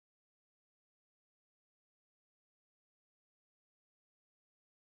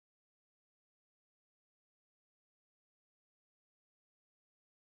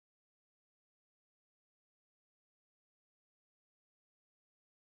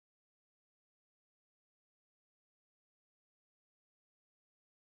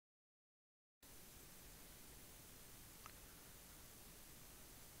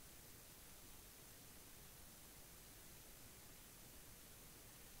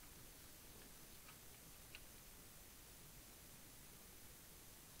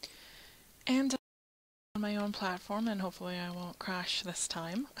And on my own platform, and hopefully I won't crash this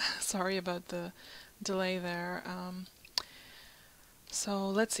time. Sorry about the delay there. So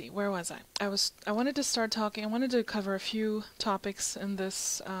let's see, where was I? I wanted to start talking. I wanted to cover a few topics in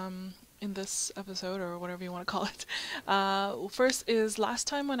this episode, or whatever you want to call it. First is, last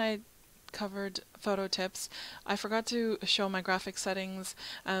time when I covered photo tips, I forgot to show my graphic settings,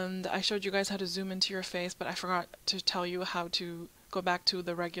 and I showed you guys how to zoom into your face, but I forgot to tell you how to go back to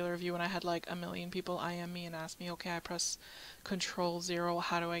the regular view, and I had like a million people IM me and ask me, okay, I press Control 0,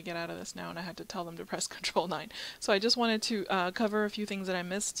 how do I get out of this now? And I had to tell them to press Control 9. So I just wanted to cover a few things that I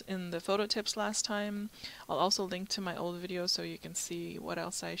missed in the photo tips last time. I'll also link to my old video so you can see what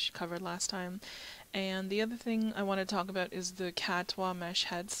else I covered last time. And the other thing I want to talk about is the Catwa mesh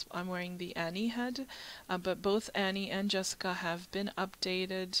heads. I'm wearing the Annie head, but both Annie and Jessica have been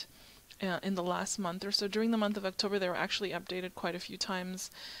updated in the last month or so. During the month of October, they were actually updated quite a few times.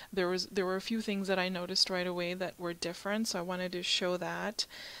 There were a few things that I noticed right away that were different, so I wanted to show that.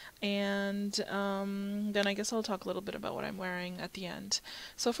 And then I guess I'll talk a little bit about what I'm wearing at the end.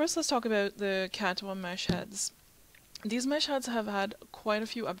 So first, let's talk about the Catwa mesh heads. These mesh heads have had quite a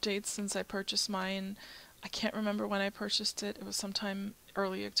few updates since I purchased mine. I can't remember when I purchased it. It was sometime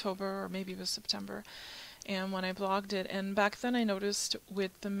early October, or maybe it was September, and when I blogged it. And back then I noticed with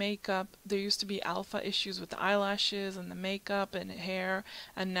the makeup, there used to be alpha issues with the eyelashes and the makeup and hair,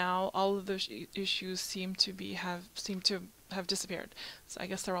 and now all of those issues seem to have disappeared. So I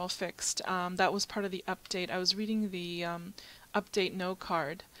guess they're all fixed. That was part of the update. I was reading the update no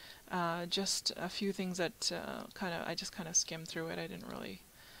card. Just a few things that I just kind of skimmed through it. I didn't really,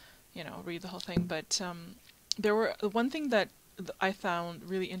 read the whole thing. But there were one thing that I found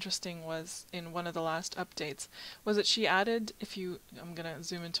really interesting was in one of the last updates was that she added, I'm gonna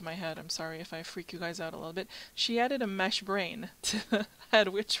zoom into my head, I'm sorry if I freak you guys out a little bit, she added a mesh brain to the head,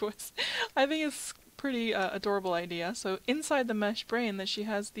 which was, I think it's pretty adorable idea. So inside the mesh brain that she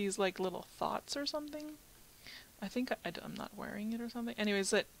has these like little thoughts or something. I think I'm not wearing it or something. Anyways,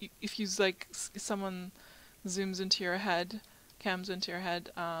 that if you like someone zooms into your head, cams into your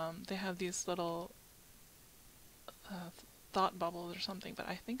head, they have these little thought bubbles or something, but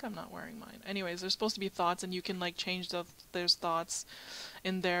I think I'm not wearing mine. Anyways, there's supposed to be thoughts, and you can like change there's thoughts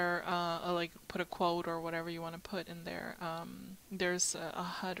in there, like put a quote or whatever you want to put in there. There's a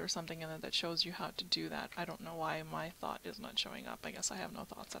HUD or something in it that shows you how to do that. I don't know why my thought is not showing up. I guess I have no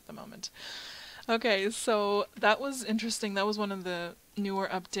thoughts at the moment. Okay, so that was interesting. That was one of the newer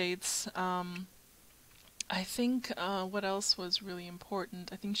updates. I think what else was really important?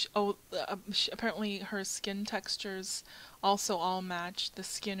 I think apparently her skin textures also all match the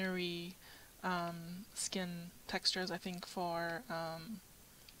skinnery skin textures. I think for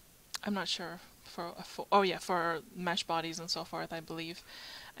I'm not sure for mesh bodies and so forth, I believe.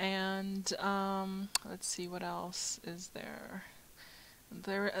 And let's see, what else is there.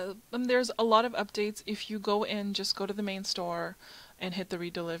 There's a lot of updates. If you go in, just go to the main store and hit the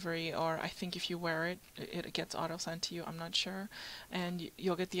redelivery, or I think if you wear it, it gets auto sent to you. I'm not sure, and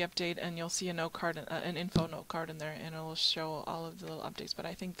you'll get the update, and you'll see a note card, an info note card in there, and it'll show all of the little updates. But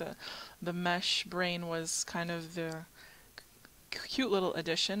I think the mesh brain was kind of the cute little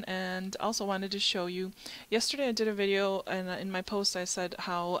addition. And also wanted to show you. Yesterday I did a video, and in my post I said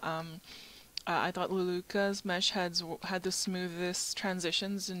how I thought Luluka's mesh heads had the smoothest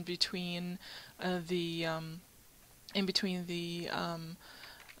transitions in between the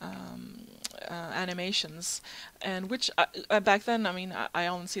animations, and which back then, I mean, I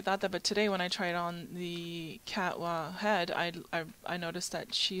honestly thought that, but today when I tried on the Catwa head, I noticed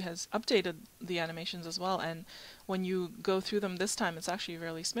that she has updated the animations as well, and when you go through them this time, it's actually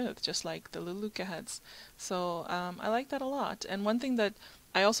really smooth, just like the Luluka heads. So I like that a lot. And one thing that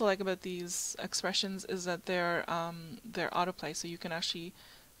I also like about these expressions is that they're autoplay, so you can actually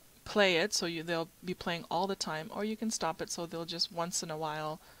play it, so they'll be playing all the time, or you can stop it, so they'll just once in a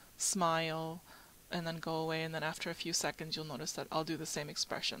while smile and then go away, and then after a few seconds you'll notice that I'll do the same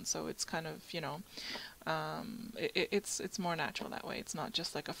expression. So it's kind of, it's more natural that way. It's not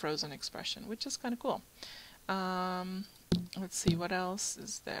just like a frozen expression, which is kind of cool. Let's see, what else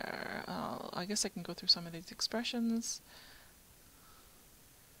is there? I guess I can go through some of these expressions.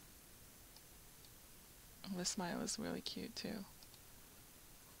 The smile is really cute too.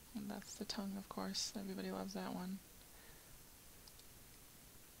 And that's the tongue, of course. Everybody loves that one.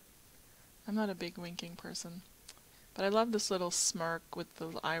 I'm not a big winking person, but I love this little smirk with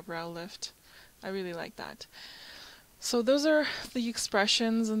the eyebrow lift. I really like that. So those are the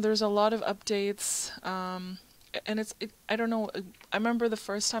expressions, and there's a lot of updates. And I don't know, I remember the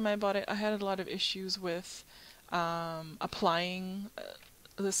first time I bought it, I had a lot of issues with applying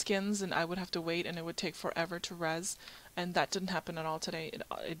the skins, and I would have to wait, and it would take forever to res, and that didn't happen at all today.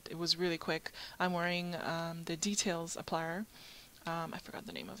 It was really quick. I'm wearing the details applier. I forgot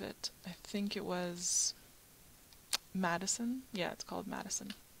the name of it. I think it was Madison. Yeah, it's called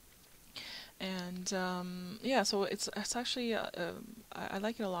Madison. And yeah, so it's actually I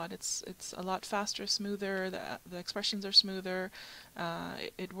like it a lot. It's a lot faster, smoother. The expressions are smoother.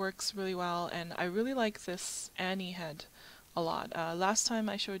 It works really well, and I really like this Annie head a lot. Last time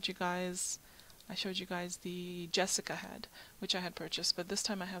I showed you guys the Jessica head, which I had purchased, but this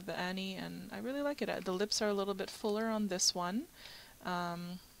time I have the Annie, and I really like it. The lips are a little bit fuller on this one.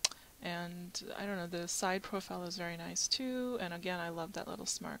 And I don't know, the side profile is very nice too, and again, I love that little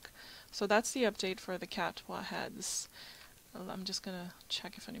smirk. So that's the update for the Catwa heads. I'm just gonna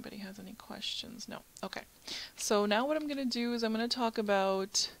check if anybody has any questions. No. Okay. So now what I'm gonna do is I'm gonna talk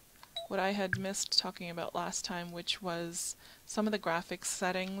about what I had missed talking about last time, which was some of the graphics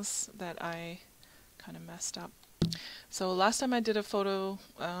settings that I kind of messed up. So last time I did a photo,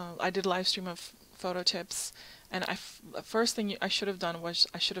 I did a live stream of photo tips, and the first thing I should have done was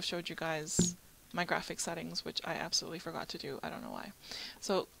I should have showed you guys my graphic settings, which I absolutely forgot to do. I don't know why.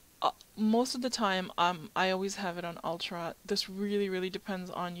 So most of the time I always have it on ultra. This really depends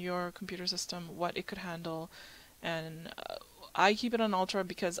on your computer system, what it could handle, and I keep it on ultra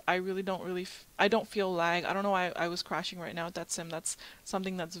because I really I don't feel lag. I don't know why I was crashing right now with that sim. That's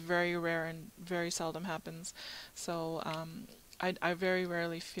something that's very rare and very seldom happens. So I very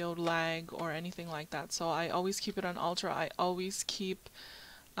rarely feel lag or anything like that, so I always keep it on ultra. I always keep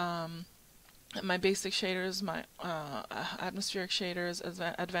my basic shaders, my atmospheric shaders,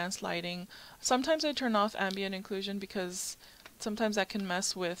 advanced lighting. Sometimes I turn off ambient inclusion because sometimes that can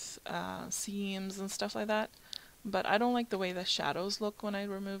mess with seams and stuff like that, but I don't like the way the shadows look when I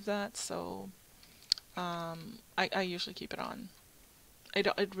remove that, so I usually keep it on.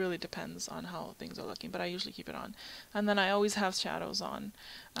 It really depends on how things are looking, but I usually keep it on. And then I always have shadows on,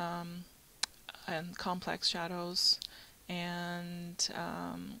 and complex shadows, and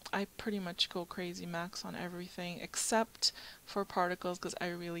I pretty much go crazy max on everything except for particles, because I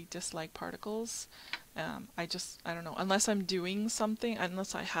really dislike particles. I don't know, unless I'm doing something,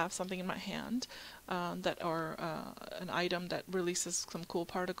 unless I have something in my hand or an item that releases some cool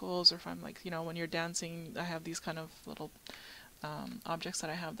particles, or if I'm like, when you're dancing, I have these kind of little objects that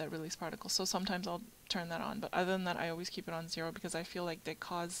I have that release particles, so sometimes I'll turn that on, but other than that I always keep it on 0 because I feel like they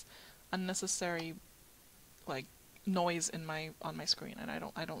cause unnecessary like noise on my screen, and I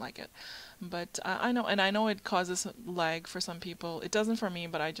don't like it. But I know it causes lag for some people. It doesn't for me,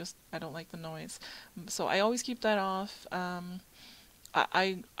 but I don't like the noise, so I always keep that off.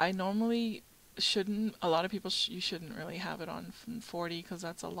 I normally shouldn't. A lot of people you shouldn't really have it on 40 because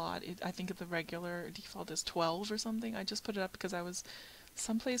that's a lot. I think the regular default is 12 or something. I just put it up because I was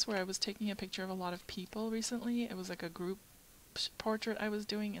someplace where I was taking a picture of a lot of people recently. It was like a group portrait I was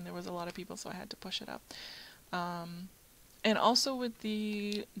doing, and there was a lot of people, so I had to push it up. And also with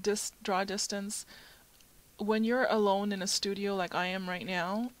the draw distance, when you're alone in a studio like I am right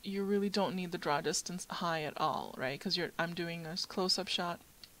now, you really don't need the draw distance high at all, right? Because I'm doing a close-up shot.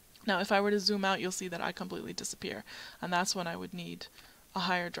 Now, if I were to zoom out, you'll see that I completely disappear, and that's when I would need a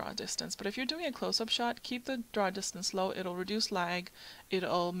higher draw distance. But if you're doing a close-up shot, keep the draw distance low. It'll reduce lag.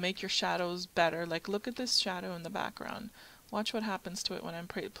 It'll make your shadows better. Like, look at this shadow in the background. Watch what happens to it when I'm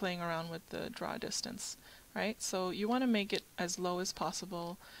playing around with the draw distance, right? So you want to make it as low as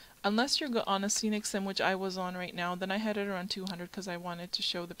possible. Unless you're on a scenic sim, which I was on right now, then I had it around 200 because I wanted to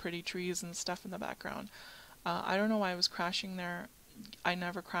show the pretty trees and stuff in the background. I don't know why I was crashing there. I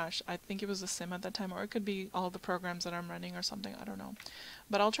never crashed. I think it was the sim at that time, or it could be all the programs that I'm running or something. I don't know.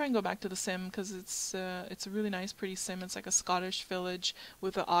 But I'll try and go back to the sim because it's a really nice, pretty sim. It's like a Scottish village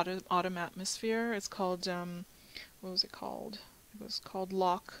with an autumn atmosphere. It's called what was it called? It was called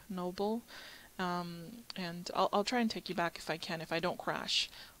Loch Noble. And I'll try and take you back if I can. If I don't crash,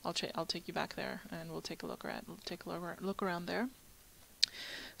 I'll take you back there, and we'll take a look around there.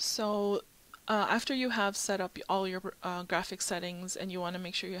 So after you have set up all your graphic settings, and you want to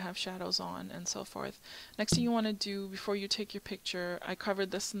make sure you have shadows on and so forth, next thing you want to do before you take your picture, I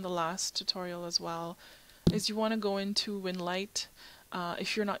covered this in the last tutorial as well, is you want to go into windlight.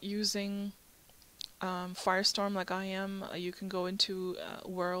 If you're not using Firestorm like I am, you can go into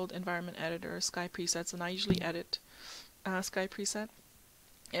World Environment Editor, Sky Presets, and I usually edit Sky Preset.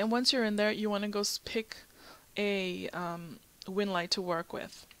 And once you're in there, you want to go pick a windlight to work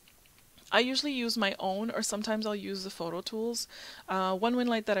with. I usually use my own, or sometimes I'll use the photo tools. One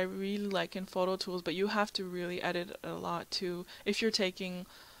windlight that I really like in photo tools, but you have to really edit a lot too if you're taking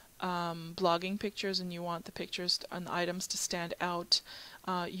blogging pictures and you want the pictures and the items to stand out,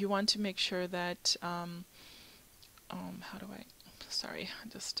 you want to make sure that how do I, sorry, I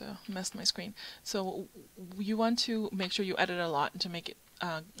just messed my screen. So you want to make sure you edit a lot to make it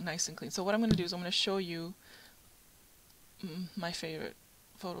nice and clean. So what I'm going to do is I'm going to show you my favorite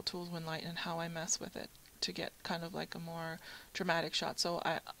photo tools, windlight, and how I mess with it to get kind of like a more dramatic shot. So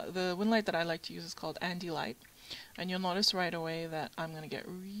the windlight that I like to use is called Andy Light, and you'll notice right away that I'm going to get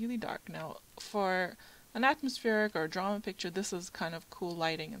really dark. Now for an atmospheric or a drama picture, this is kind of cool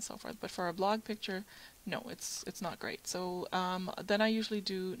lighting and so forth, but for a blog picture, no, it's not great. So then I usually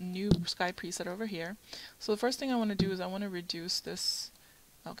do new sky preset over here. So the first thing I want to do is I want to reduce this.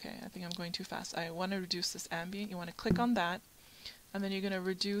 Okay, I think I'm going too fast. I want to reduce this ambient. You want to click on that, and then you're going to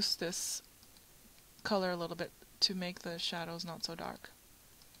reduce this color a little bit to make the shadows not so dark.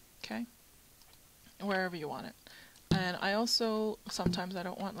 Okay, wherever you want it. And I also, sometimes I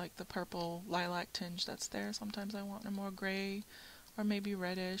don't want like the purple lilac tinge that's there. Sometimes I want a more gray or maybe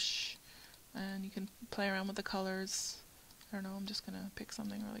reddish, and you can play around with the colors. I don't know, I'm just gonna pick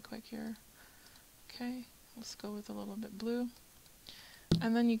something really quick here. Okay, let's go with a little bit blue.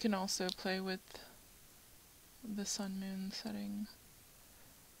 And then you can also play with the sun moon setting.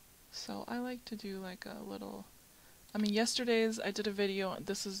 So I like to do like a little, I mean, yesterday's I did a video.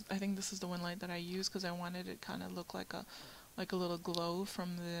 I think this is the windlight that I use because I wanted it kind of look like a little glow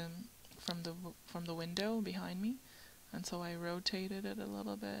from the window behind me, and so I rotated it a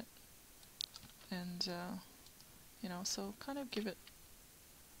little bit, and you know, so kind of give it,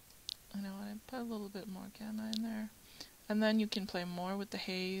 you know, I put a little bit more gamma in there, and then you can play more with the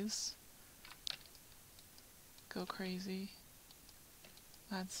haze, go crazy,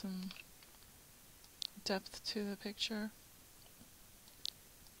 add some depth to the picture.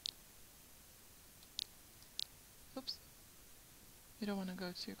 Oops. You don't want to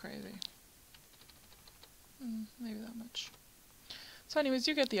go too crazy. Maybe that much. So anyways,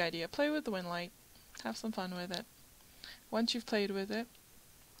 you get the idea. Play with the windlight. Have some fun with it. Once you've played with it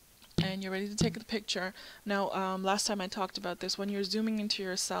and you're ready to take the picture. Now, last time I talked about this, when you're zooming into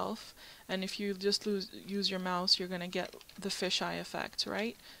yourself, and if you just use your mouse, you're going to get the fisheye effect,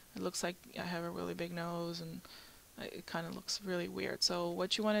 right? It looks like I have a really big nose, and it kind of looks really weird. So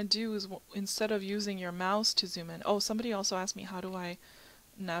what you want to do is, instead of using your mouse to zoom in, oh, somebody also asked me, how do I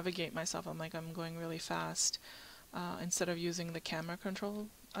navigate myself? I'm like, I'm going really fast. Instead of using the camera control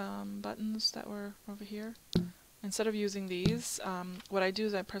buttons that were over here, instead of using these, what I do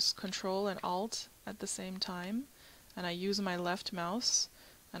is I press Control and Alt at the same time, and I use my left mouse,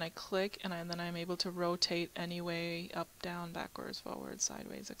 and I click, and then I'm able to rotate any way, up, down, backwards, forwards,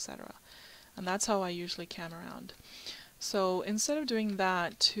 sideways, etc. And that's how I usually cam around. So instead of doing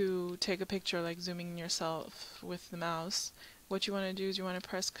that to take a picture, like zooming in yourself with the mouse, what you want to do is you want to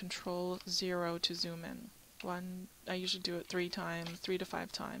press Control-0 to zoom in. I usually do it 3 to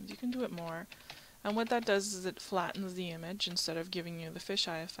 5 times. You can do it more. And what that does is it flattens the image instead of giving you the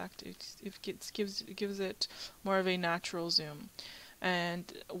fisheye effect. It gives it more of a natural zoom.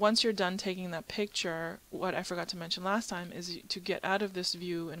 And once you're done taking that picture, what I forgot to mention last time is to get out of this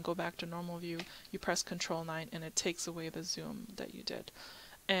view and go back to normal view, you press Control-9 and it takes away the zoom that you did.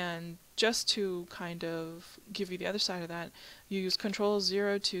 And just to kind of give you the other side of that, you use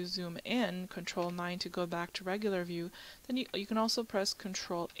Control-0 to zoom in, Control-9 to go back to regular view. Then you can also press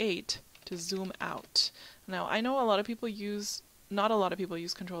Control-8 to zoom out. Now I know a lot of people not a lot of people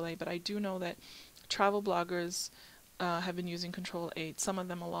use Control-8, but I do know that travel bloggers have been using Control-8, some of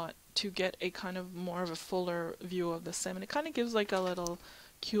them a lot, to get a kind of more of a fuller view of the sim, and it kind of gives like a little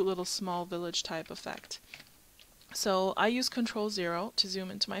cute little small village type effect. So I use Control-0 to zoom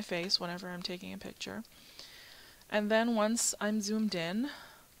into my face whenever I'm taking a picture, and then once I'm zoomed in,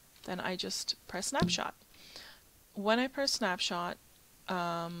 then I just press Snapshot. When I press Snapshot,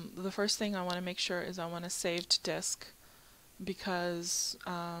 the first thing I want to make sure is I want to save to disk, because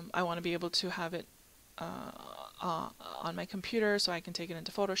I want to be able to have it on my computer so I can take it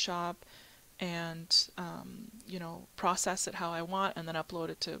into Photoshop and you know, process it how I want and then upload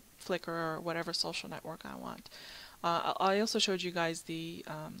it to Flickr or whatever social network I want. I also showed you guys the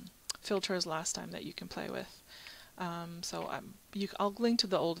filters last time that you can play with. I'll link to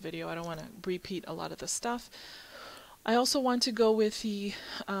the old video. I don't want to repeat a lot of the stuff. I also want to go with the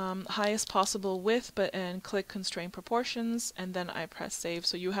highest possible width, and click Constrain Proportions, and then I press Save,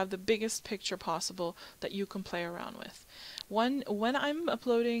 so you have the biggest picture possible that you can play around with. When I'm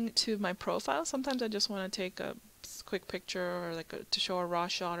uploading to my profile, sometimes I just want to take a quick picture or like to show a raw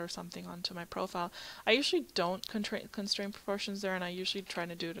shot or something onto my profile. I usually don't constrain proportions there, and I usually try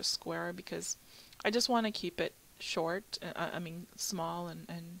to do it a square because I just want to keep it short, I mean small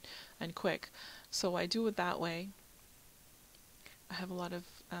and quick. So I do it that way. I have a lot of,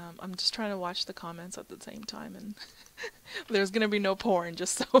 I'm just trying to watch the comments at the same time, and there's going to be no porn,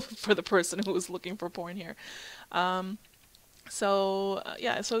 just so for the person who was looking for porn here. Yeah,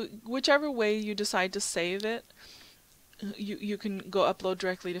 so whichever way you decide to save it, you can go upload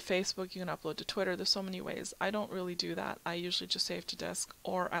directly to Facebook, you can upload to Twitter, there's so many ways. I don't really do that. I usually just save to disk,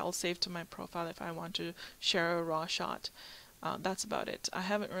 or I'll save to my profile if I want to share a raw shot. That's about it. I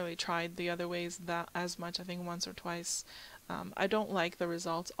haven't really tried the other ways that as much, I think once or twice. I don't like the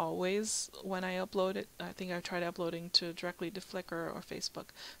results always when I upload it. I think I've tried uploading directly to Flickr or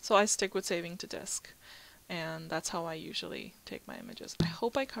Facebook. So I stick with saving to disk. And that's how I usually take my images. I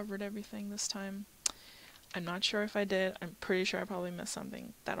hope I covered everything this time. I'm not sure if I did. I'm pretty sure I probably missed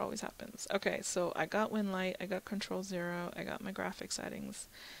something. That always happens. Okay, so I got windlight, I got control 0, I got my graphic settings,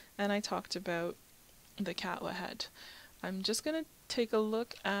 and I talked about the Catwa head. I'm just gonna take a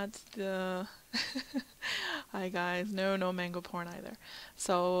look at the hi guys, no mango porn either.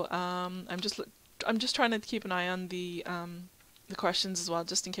 So I'm just trying to keep an eye on the questions as well,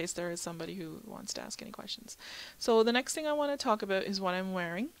 just in case there is somebody who wants to ask any questions. So the next thing I want to talk about is what I'm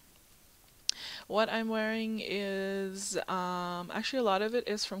wearing. What I'm wearing is, actually a lot of it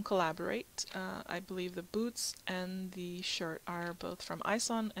is from Collaborate. I believe the boots and the shirt are both from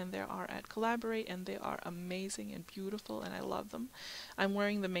Ison, and they are at Collaborate, and they are amazing and beautiful, and I love them. I'm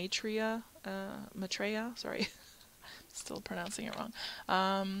wearing the Maitreya, sorry, still pronouncing it wrong.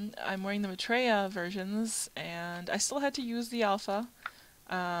 I'm wearing the Maitreya versions, and I still had to use the alpha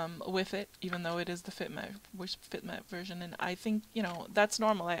with it, even though it is the fit matte version, and I think, you know, that's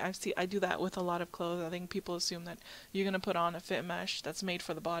normal. I do that with a lot of clothes. I think people assume that you're gonna put on a fit mesh that's made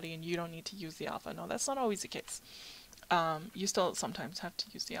for the body and you don't need to use the alpha. No, that's not always the case. You still sometimes have to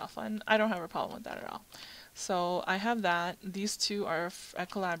use the alpha, and I don't have a problem with that at all. So I have that. These two are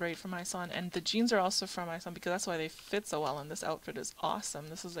at Collaborate from my son, and the jeans are also from my son because that's why they fit so well, and this outfit is awesome.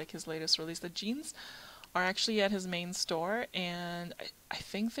 This is like his latest release. The jeans are actually at his main store, and I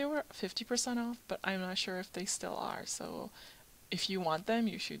think they were 50% off, but I'm not sure if they still are. So if you want them,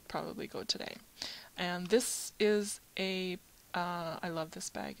 you should probably go today. And this is I love this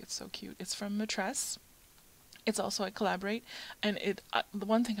bag. It's so cute. It's from Matresse. It's also at Collaborate, and the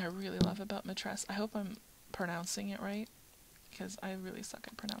one thing I really love about Matresse, I hope I'm pronouncing it right, because I really suck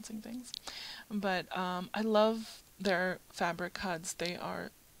at pronouncing things, but I love their fabric HUDs. They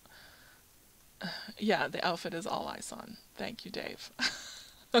are yeah, the outfit is all Ison. Thank you, Dave.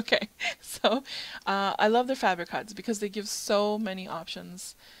 Okay, so I love their fabric HUDs because they give so many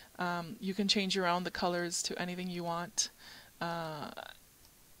options. You can change around the colors to anything you want. Oh,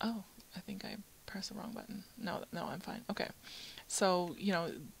 I think I pressed the wrong button. No, I'm fine. Okay, so you know,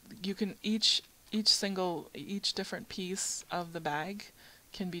 you can each different piece of the bag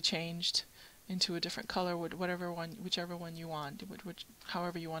can be changed into a different color, whichever one you want,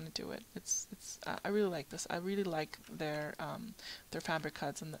 however you want to do it. I really like this. I really like their fabric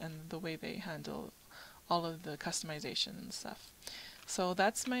cuts and the way they handle all of the customization and stuff. So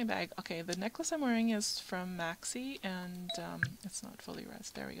that's my bag. Okay, the necklace I'm wearing is from Maxi, and it's not fully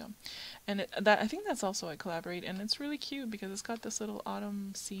res. There we go. And I think that's also at Collaborate, and it's really cute because it's got this little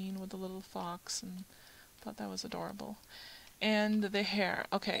autumn scene with the little fox, and I thought that was adorable. And the hair.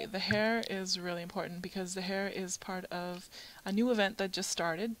 Okay, the hair is really important because the hair is part of a new event that just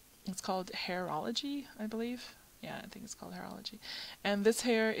started. It's called Hairology, I believe. Yeah, I think it's called Hairology. And this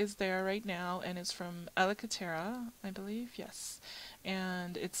hair is there right now, and it's from Elicatera, I believe. Yes.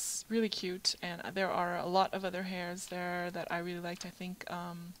 And it's really cute, and there are a lot of other hairs there that I really liked. I think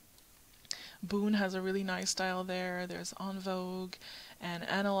Boone has a really nice style there. There's En Vogue and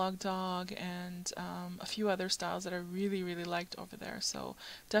Analog Dog and a few other styles that I really liked over there. So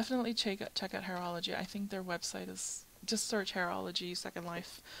definitely check out Hairology. I think their website is, just search Hairology Second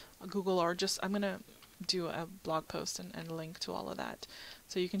Life on Google, or just, I'm gonna do a blog post and link to all of that,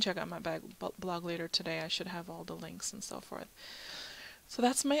 so you can check out my blog later today. I should have all the links and so forth. So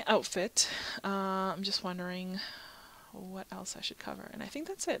that's my outfit. I'm just wondering what else I should cover, and I think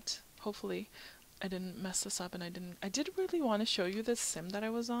that's it. Hopefully I didn't mess this up, and I did really want to show you this sim that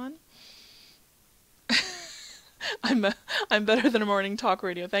I was on. I'm better than a morning talk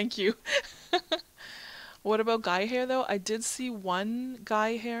radio, thank you. What about guy hair though? I did see one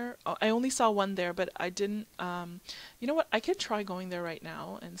guy hair. Oh, I only saw one there, but I didn't, you know what, I could try going there right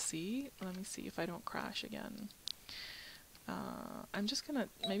now and see. Let me see if I don't crash again. I'm just gonna,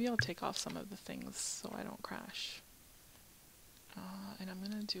 maybe I'll take off some of the things so I don't crash. And I'm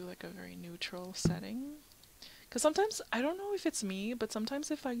gonna do like a very neutral setting, because sometimes, I don't know if it's me, but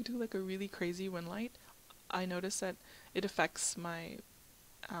sometimes if I do like a really crazy windlight, I notice that it affects my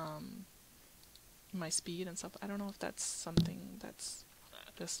my speed and stuff. I don't know if that's something that's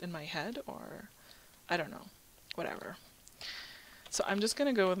just in my head or I don't know. Whatever. So I'm just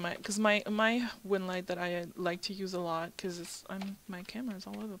gonna go with because my windlight that I like to use a lot because my camera's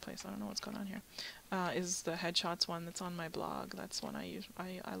all over the place. I don't know what's going on here. Is the headshots one that's on my blog. That's one I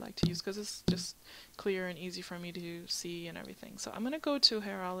like to use because it's just clear and easy for me to see and everything. So I'm gonna go to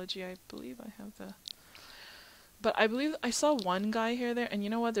Hairology. I believe I have the. But I believe I saw one guy here there, and you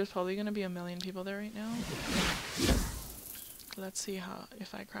know what? There's probably gonna be a million people there right now. Let's see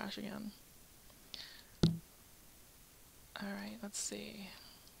if I crash again. Alright, let's see.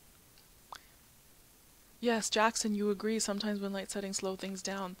 Yes, Jackson, you agree. Sometimes when light settings slow things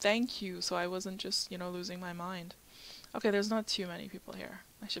down. Thank you, so I wasn't just, losing my mind. Okay, there's not too many people here.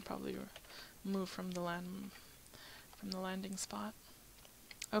 I should probably move from the landing spot.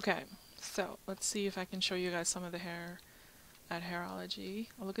 Okay, so let's see if I can show you guys some of the hair at Hairology.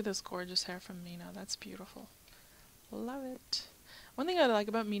 Oh, look at this gorgeous hair from Mina. That's beautiful. Love it. One thing I like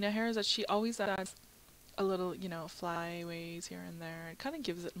about Mina hair is that she always adds a little, flyaways here and there. It kind of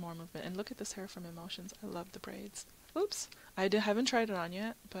gives it more movement. And look at this hair from Emotions. I love the braids. Oops. haven't tried it on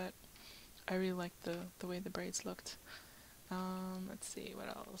yet, but I really like the way the braids looked. Let's see what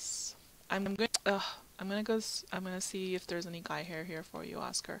else. I'm gonna see if there's any guy hair here for you,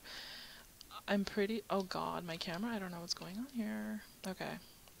 Oscar. Oh God, my camera. I don't know what's going on here. Okay,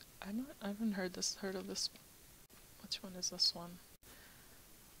 I haven't heard of this. Which one is this one?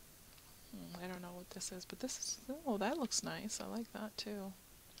 I don't know what this is, but this is, oh, that looks nice. I like that too.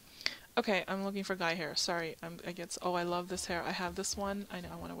 Okay, I'm looking for guy hair. Sorry, oh, I love this hair. I have this one. I know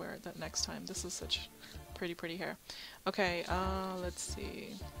I want to wear it that next time. This is such pretty hair. Okay, let's see.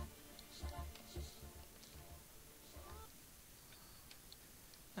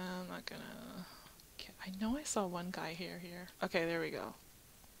 I'm not gonna, okay, I know I saw one guy hair here. Okay, there we go.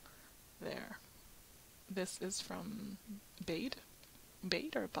 There. This is from Bade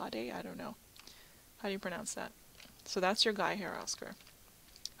or Bade? I don't know. How do you pronounce that? So that's your guy hair, Oscar.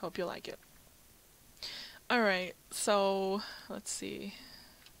 Hope you like it. Alright, so let's see.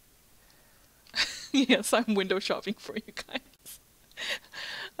 Yes, I'm window shopping for you guys.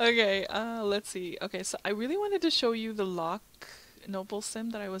 Okay, let's see. Okay, so I really wanted to show you the Loch Noble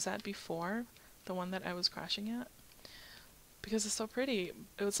sim that I was at before. The one that I was crashing at. Because it's so pretty.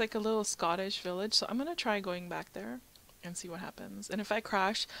 It was like a little Scottish village, so I'm gonna try going back there and see what happens. And if I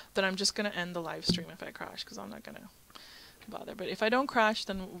crash, then I'm just gonna end the live stream if I crash, because I'm not gonna bother. But if I don't crash,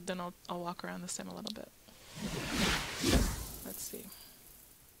 then I'll walk around the sim a little bit. Let's see.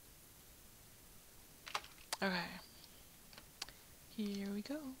 Okay. Here we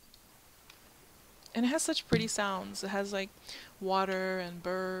go. And it has such pretty sounds. It has like water and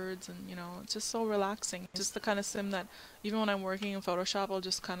birds and it's just so relaxing. It's just the kind of sim that even when I'm working in Photoshop, I'll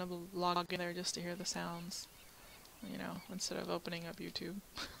just kind of log in there just to hear the sounds. Instead of opening up YouTube.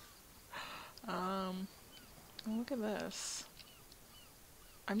 Look at this.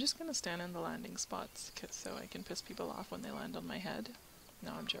 I'm just gonna stand in the landing spots so I can piss people off when they land on my head.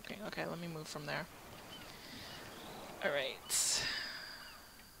 No, I'm joking. Okay, let me move from there. Alright.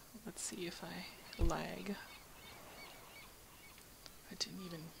 Let's see if I lag. I didn't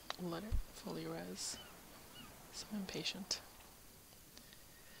even let it fully res. So impatient.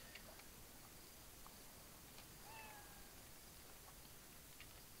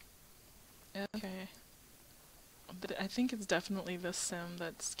 Okay. But I think it's definitely this sim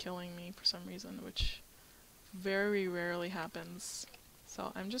that's killing me for some reason, which very rarely happens.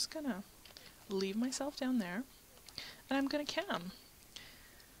 So I'm just gonna leave myself down there, and I'm gonna cam,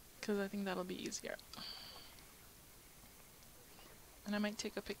 because I think that'll be easier. And I might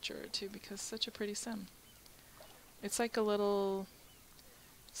take a picture or two, because it's such a pretty sim. It's like a little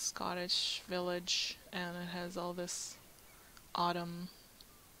Scottish village, and it has all this autumn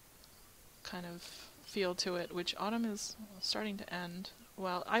kind of feel to it, which autumn is starting to end.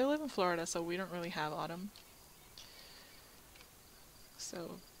 Well, I live in Florida, so we don't really have autumn.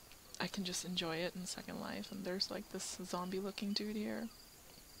 So I can just enjoy it in Second Life, and there's like this zombie looking dude here.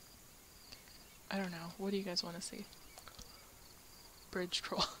 I don't know, what do you guys want to see? Bridge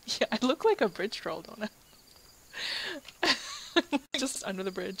troll. Yeah, I look like a bridge troll, don't I? Just under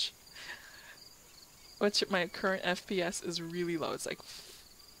the bridge. Which my current FPS is really low. It's like,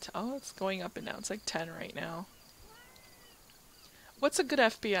 oh, it's going up and down. It's like 10 right now. What's a good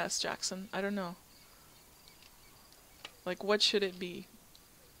FPS, Jackson? I don't know. Like, what should it be?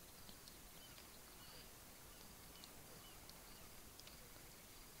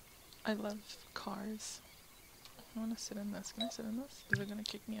 I love cars. I want to sit in this. Can I sit in this? Is it going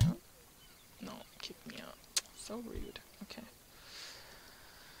to kick me out? No, kick me out. So rude. Okay.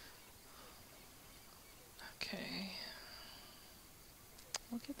 Okay.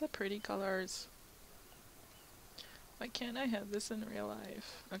 Look at the pretty colors. Why can't I have this in real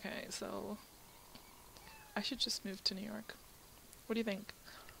life? Okay, so I should just move to New York. What do you think?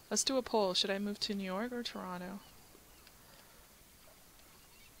 Let's do a poll. Should I move to New York or Toronto?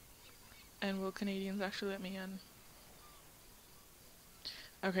 And will Canadians actually let me in?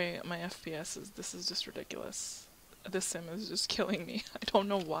 Okay, my FPS this is just ridiculous. This sim is just killing me. I don't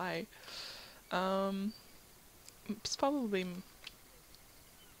know why. It's probably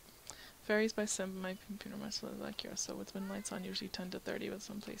varies by sim, but my computer must look like yours, so with windlights on usually 10 to 30 with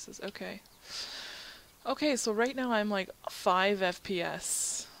some places. Okay. Okay, so right now I'm like 5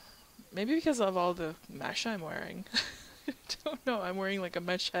 FPS. Maybe because of all the mesh I'm wearing. I don't know, I'm wearing like a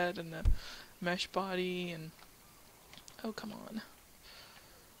mesh head and a mesh body and... Oh, come on.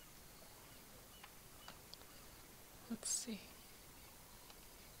 Let's see.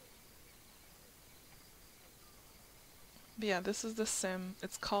 But yeah, this is the sim.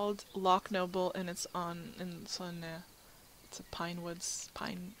 It's called Loch Noble, and it's on it's a Pine Winds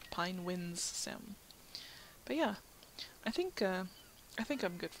sim. But yeah, I think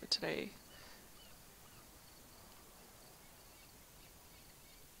I'm good for today.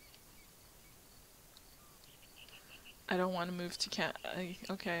 I don't want to move to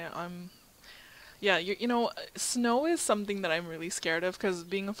okay, yeah, you know, snow is something that I'm really scared of because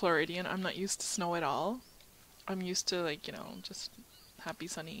being a Floridian, I'm not used to snow at all. I'm used to, like, you know, just happy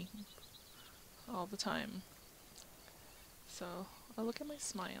sunny all the time. So, I'll look at my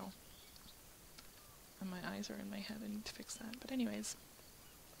smile. And my eyes are in my head, I need to fix that. But anyways,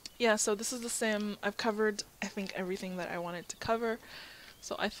 yeah, so this is the sim. I've covered, I think, everything that I wanted to cover.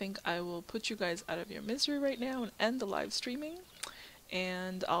 So I think I will put you guys out of your misery right now and end the live streaming.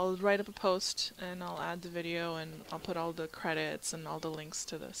 And I'll write up a post and I'll add the video and I'll put all the credits and all the links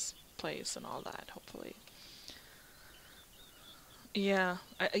to this place and all that, hopefully. Yeah,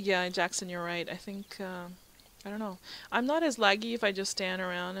 yeah, Jackson, you're right. I think, I don't know. I'm not as laggy if I just stand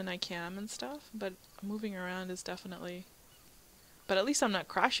around and I cam and stuff, but moving around is definitely... But at least I'm not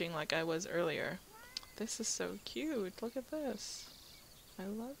crashing like I was earlier. This is so cute. Look at this. I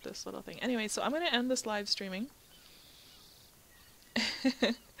love this little thing. Anyway, so I'm going to end this live streaming.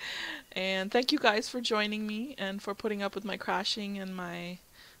 And thank you guys for joining me and for putting up with my crashing and my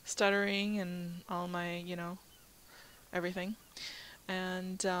stuttering and all my, you know, everything.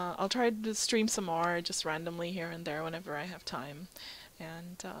 And I'll try to stream some more just randomly here and there whenever I have time.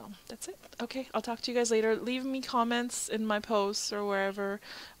 And that's it. Okay, I'll talk to you guys later. Leave me comments in my posts or wherever,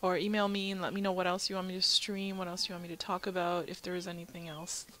 or email me and let me know what else you want me to stream, what else you want me to talk about, if there is anything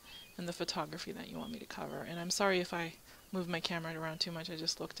else in the photography that you want me to cover. And I'm sorry if I moved my camera around too much. I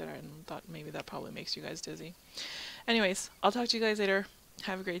just looked at it and thought maybe that probably makes you guys dizzy. Anyways, I'll talk to you guys later.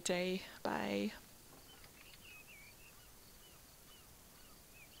 Have a great day. Bye.